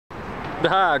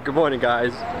Ah, good morning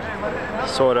guys.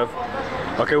 Sort of.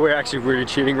 Okay, we're actually really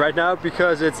cheating right now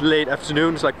because it's late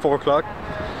afternoon, it's like 4 o'clock,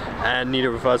 and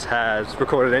neither of us has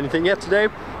recorded anything yet today.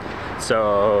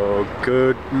 So,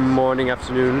 good morning,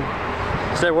 afternoon.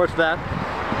 Is there a word for that?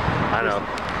 I know.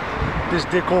 This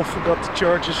dickhole forgot to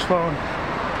charge his phone.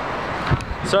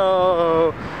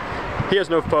 So, he has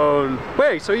no phone.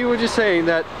 Wait, so you were just saying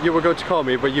that you were going to call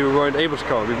me, but you weren't able to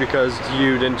call me because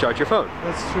you didn't charge your phone?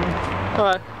 That's true.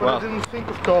 Alright, well. I didn't think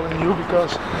of calling you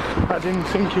because I didn't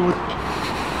think you would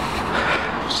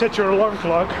set your alarm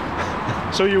clock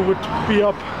so you would be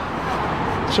up,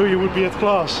 so you would be at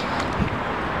class.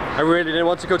 I really didn't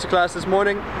want to go to class this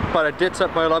morning, but I did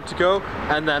set my alarm to go,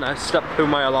 and then I slept through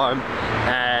my alarm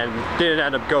and didn't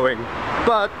end up going.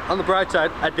 But on the bright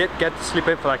side, I did get to sleep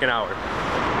in for like an hour.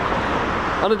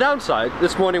 On the downside,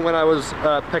 this morning when I was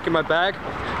packing my bag,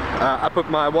 I put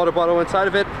my water bottle inside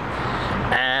of it,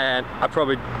 and I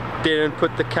probably didn't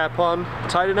put the cap on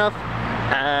tight enough,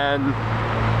 and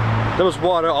there was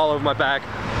water all over my bag,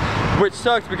 which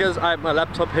sucks because I had my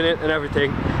laptop in it and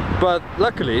everything. But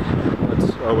luckily,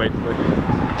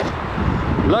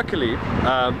 luckily,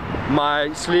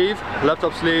 my sleeve,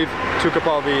 laptop sleeve, took up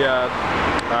all the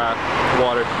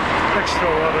water.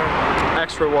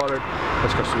 Extra water.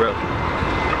 Let's cross the road.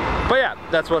 But yeah,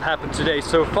 that's what happened today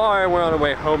so far. We're on our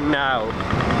way home now.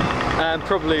 And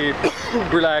probably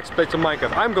relax, play some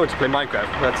Minecraft. I'm going to play Minecraft.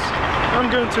 I'm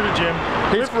going to the gym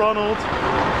with Ronald.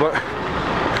 But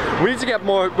we need to get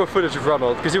more footage of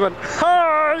Ronald because he went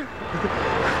hi,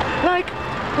 like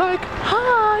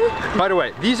hi. By the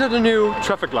way, these are the new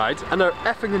traffic lights, and they're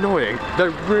effing annoying.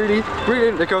 They're really.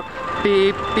 They go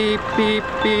beep beep beep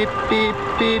beep beep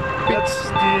beep. That's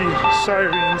the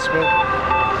sirens, but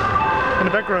in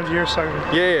the background you hear sirens.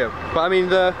 Yeah, but I mean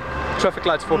the traffic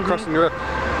lights for crossing the road.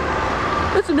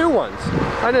 It's the new ones.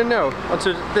 I didn't know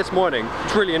until this morning.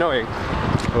 It's really annoying.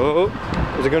 Oh,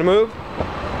 is it gonna move?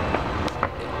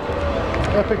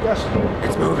 Epic escalator.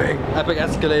 It's moving. Epic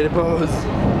escalator pose.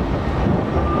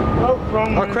 Oh,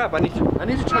 wrong. Oh crap! I need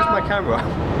to charge my camera.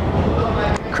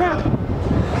 Crap.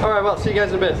 All right, well, see you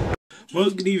guys in a bit. Well,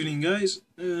 good evening, guys.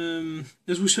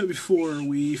 As we said before,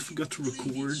 we forgot to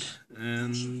record,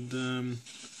 and it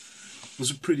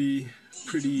was a pretty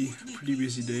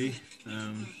busy day.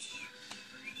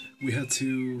 We had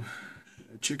to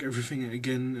check everything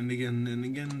again and again and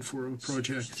again for a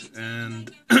project,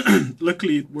 and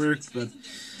luckily it worked. But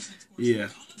yeah,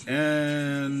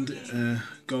 and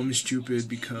got me stupid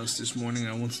because this morning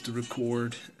I wanted to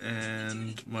record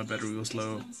and my battery was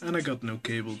low, and I got no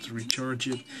cable to recharge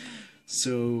it.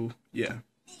 So yeah.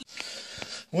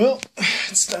 Well,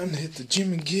 it's time to hit the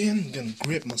gym again. I'm gonna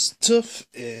grab my stuff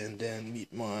and then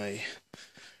meet my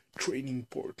training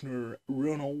partner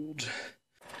Ronald.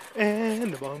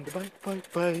 And I'm on the bike,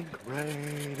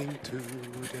 riding to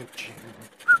the gym.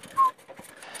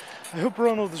 I hope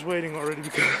Ronald is waiting already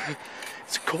because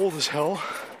it's cold as hell.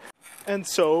 And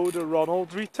so the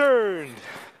Ronald returned.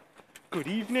 Good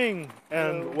evening.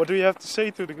 And hello. What do you have to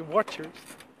say to the watchers?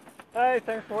 Hi,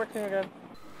 thanks for watching again.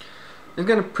 It's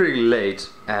getting pretty late,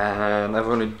 and I've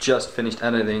only just finished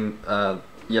editing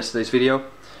yesterday's video,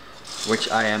 which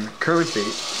I am currently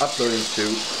uploading to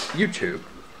YouTube.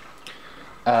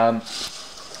 And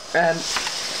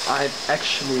I've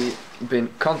actually been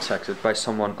contacted by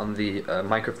someone on the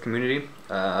Minecraft community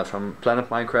from Planet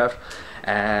Minecraft,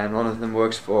 and one of them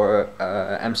works for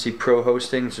MC Pro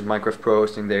Hosting, which is Minecraft Pro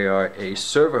Hosting. They are a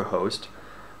server host,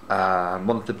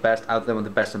 one of the best out there, one of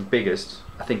the best and biggest.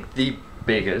 I think the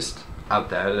biggest out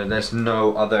there, and there's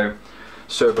no other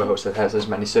server host that has as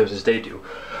many servers as they do.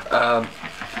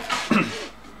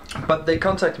 But they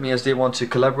contacted me as they want to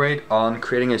collaborate on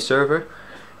creating a server.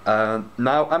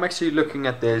 Now I'm actually looking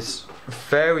at this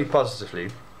very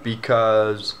positively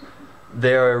because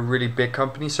they're a really big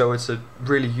company, so it's a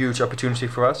really huge opportunity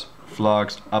for us.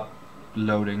 Vlogs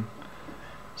uploading.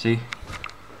 See?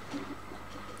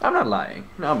 I'm not lying.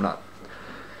 No, I'm not.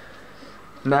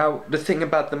 Now, the thing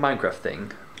about the Minecraft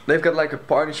thing, they've got like a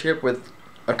partnership with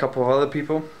a couple of other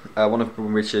people. One of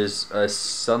them, which is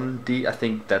Sundy, I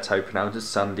think that's how you pronounce it,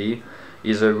 Sundy.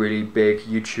 He's a really big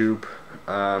YouTube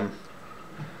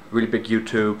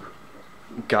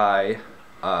guy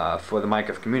for the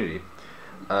Minecraft community,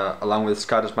 along with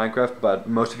Skydoes Minecraft. But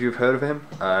most of you have heard of him.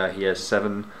 He has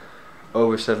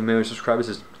over 7 million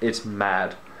subscribers. It's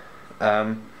mad.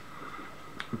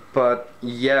 But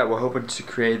yeah, we're hoping to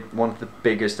create one of the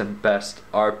biggest and best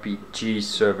RPG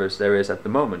servers there is at the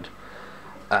moment.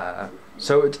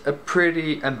 So it's a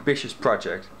pretty ambitious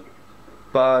project,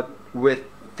 but with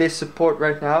this support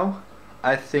right now,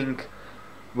 I think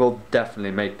will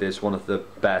definitely make this one of the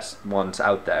best ones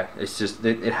out there. It's just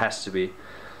it has to be.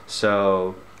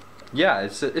 So yeah,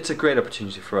 it's a great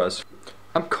opportunity for us.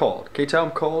 I'm cold. Can you tell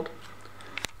I'm cold?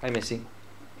 Hi, Missy.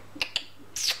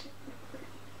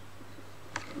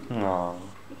 Aww.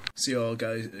 See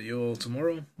you all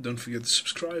tomorrow. Don't forget to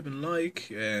subscribe and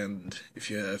like, and if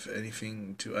you have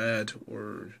anything to add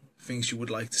or things you would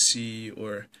like to see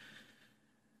or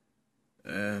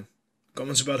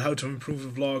comments about how to improve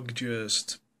the vlog,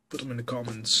 just put them in the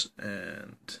comments.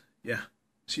 And yeah,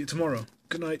 see you tomorrow.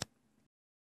 Good night.